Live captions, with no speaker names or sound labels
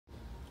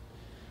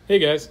Hey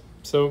guys,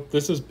 so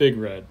this is Big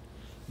Red.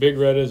 Big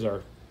Red is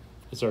our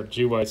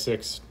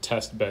GY6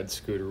 test bed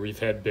scooter. We've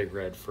had Big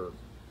Red for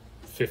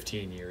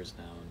 15 years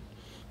now. And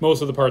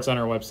most of the parts on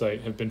our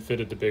website have been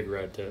fitted to Big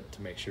Red to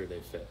make sure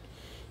they fit.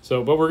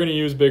 So, but we're going to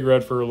use Big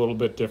Red for a little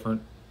bit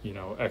different,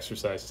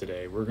 exercise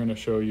today. We're going to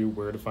show you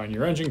where to find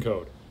your engine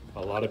code.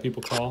 A lot of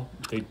people call,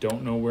 they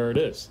don't know where it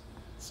is.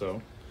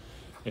 So,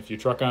 if you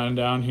truck on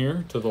down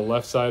here to the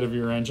left side of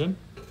your engine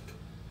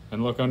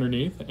and look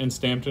underneath and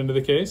stamped into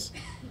the case,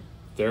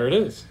 there it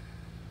is,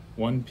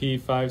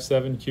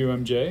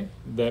 1P57QMJ.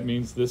 That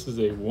means this is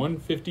a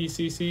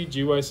 150cc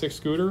GY6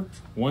 scooter,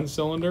 one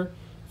cylinder,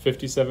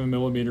 57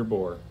 millimeter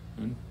bore.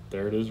 And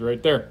there it is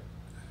right there.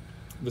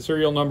 The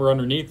serial number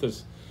underneath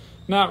is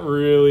not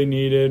really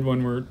needed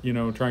when we're,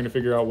 trying to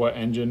figure out what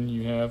engine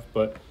you have,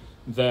 but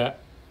that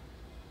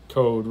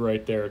code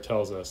right there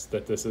tells us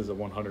that this is a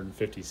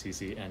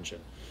 150cc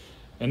engine.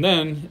 And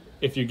then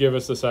if you give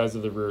us the size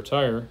of the rear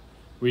tire,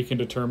 we can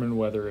determine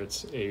whether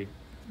it's a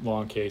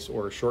long case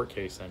or a short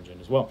case engine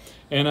as well.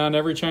 And on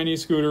every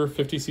Chinese scooter,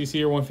 50cc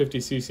or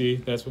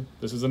 150cc,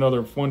 this is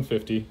another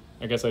 150.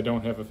 I guess I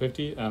don't have a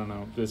 50. I don't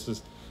know. This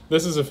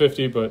is a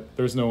 50, but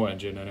there's no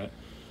engine in it.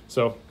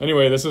 So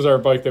anyway, this is our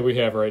bike that we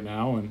have right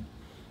now.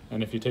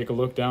 And if you take a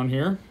look down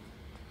here,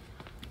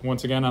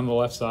 once again on the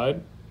left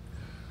side,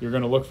 you're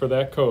going to look for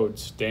that code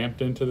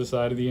stamped into the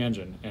side of the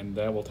engine, and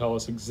that will tell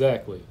us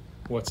exactly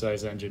what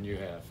size engine you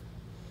have.